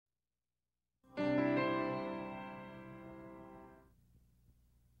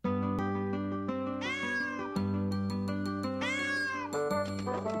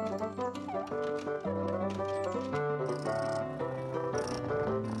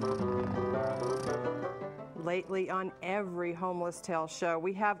Lately on every Homeless Tales show,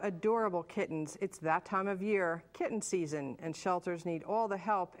 we have adorable kittens. It's that time of year, kitten season, and shelters need all the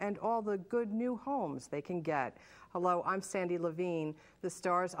help and all the good new homes they can get. Hello, I'm Sandy Levine. The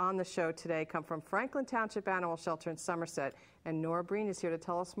stars on the show today come from Franklin Township Animal Shelter in Somerset, and Nora Breen is here to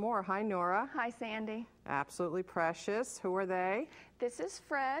tell us more. Hi, Nora. Hi, Sandy. Absolutely precious. Who are they? This is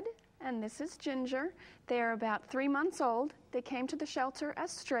Fred, and this is Ginger. They are about 3 months old. They came to the shelter as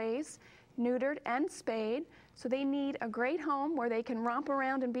strays, neutered and spayed, so they need a great home where they can romp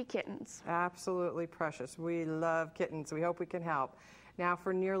around and be kittens. Absolutely precious. We love kittens. We hope we can help. Now,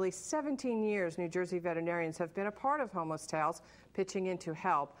 for nearly 17 years, New Jersey veterinarians have been a part of Homeless Tales, pitching in to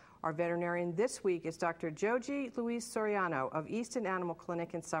help. Our veterinarian this week is Dr. Joji Luis Soriano of Easton Animal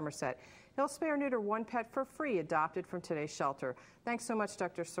Clinic in Somerset. He'll spay or neuter one pet for free adopted from today's shelter. Thanks so much,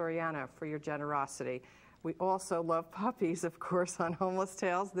 Dr. Soriano, for your generosity. We also love puppies, of course, on Homeless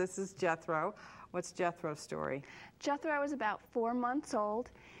Tales. This is Jethro. What's Jethro's story? Jethro is about 4 months old.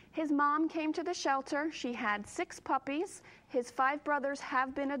 His mom came to the shelter. She had 6 puppies. His 5 brothers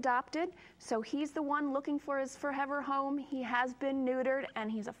have been adopted, so he's the one looking for his forever home. He has been neutered, and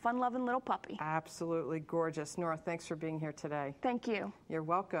he's a fun-loving little puppy. Absolutely gorgeous. Nora, thanks for being here today. Thank you. You're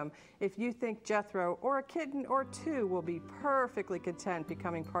welcome. If you think Jethro or a kitten or 2 will be perfectly content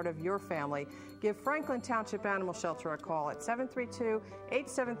becoming part of your family, give Franklin Township Animal Shelter a call at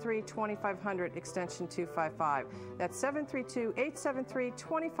 732-873-2500, extension 255. That's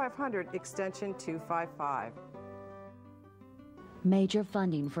 732-873-2500, extension 255. Major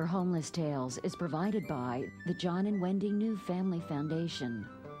funding for Homeless Tales is provided by the John and Wendy New Family Foundation.